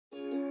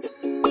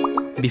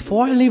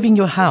Before leaving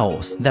your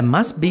house, there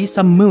must be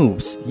some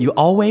moves you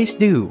always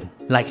do,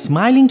 like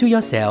smiling to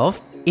yourself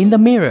in the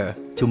mirror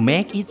to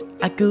make it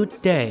a good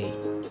day.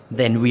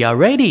 Then we are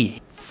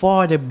ready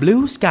for the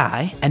blue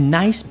sky and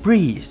nice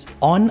breeze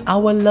on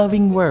our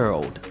loving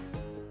world.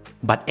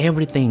 But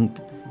everything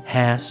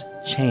has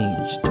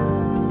changed.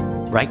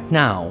 Right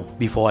now,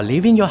 before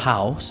leaving your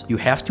house, you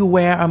have to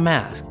wear a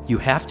mask. You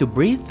have to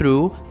breathe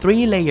through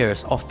 3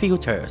 layers of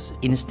filters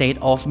instead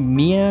of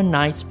mere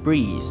nice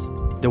breeze.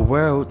 The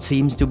world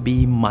seems to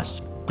be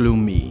much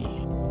gloomy.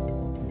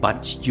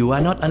 But you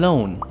are not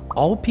alone.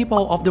 All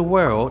people of the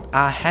world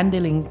are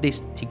handling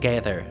this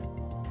together.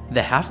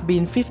 There have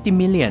been 50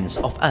 million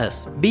of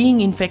us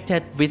being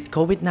infected with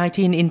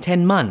COVID-19 in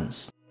 10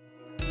 months.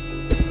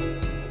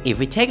 If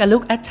we take a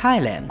look at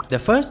Thailand, the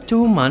first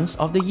 2 months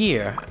of the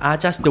year are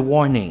just the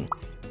warning.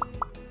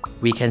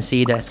 We can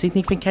see the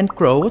significant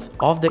growth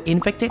of the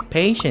infected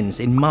patients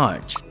in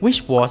March,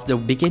 which was the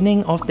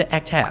beginning of the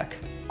attack.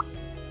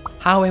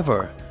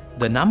 However,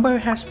 the number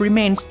has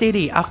remained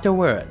steady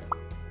afterward,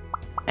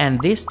 and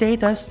this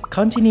status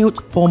continued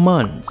for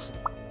months.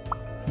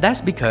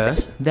 That's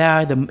because there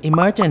are the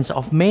emergence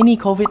of many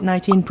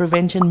COVID-19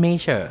 prevention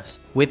measures.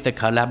 With the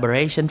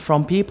collaboration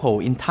from people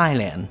in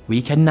Thailand,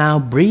 we can now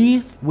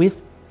breathe with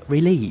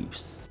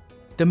relief.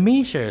 The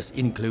measures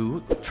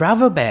include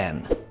travel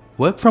ban,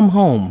 work from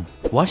home,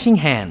 washing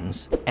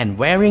hands, and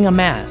wearing a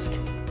mask.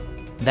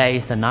 There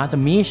is another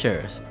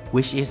measure,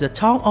 which is the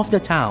talk of the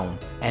town,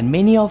 and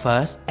many of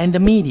us and the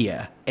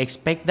media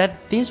expect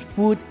that this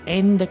would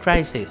end the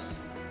crisis.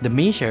 The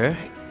measure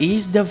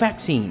is the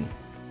vaccine.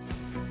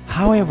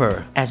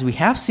 However, as we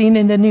have seen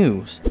in the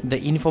news,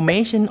 the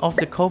information of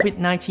the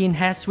COVID-19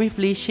 has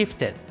swiftly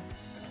shifted.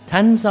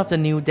 Tons of the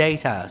new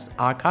data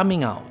are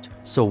coming out,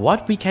 so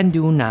what we can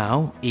do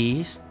now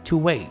is to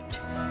wait.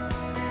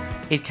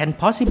 It can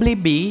possibly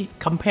be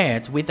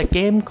compared with a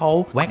game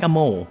called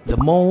whack-a-mole. The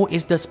mole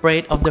is the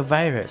spread of the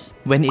virus.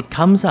 When it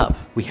comes up,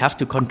 we have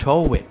to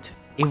control it.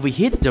 If we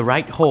hit the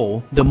right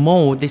hole, the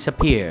mole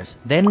disappears,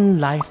 then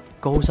life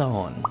goes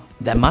on.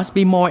 There must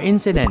be more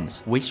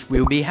incidents, which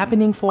will be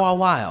happening for a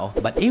while,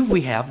 but if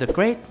we have the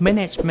great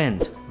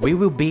management, we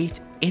will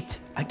beat it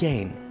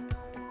again.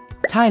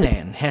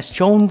 Thailand has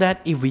shown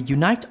that if we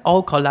unite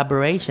all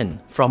collaboration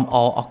from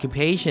all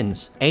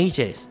occupations,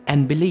 ages,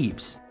 and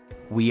beliefs,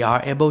 we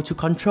are able to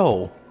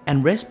control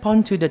and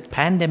respond to the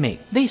pandemic.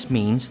 This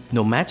means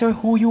no matter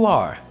who you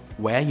are,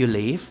 where you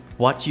live,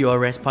 what your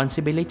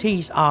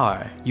responsibilities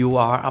are, you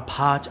are a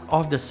part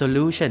of the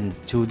solution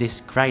to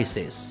this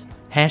crisis.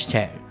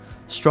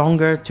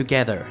 #Stronger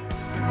Together.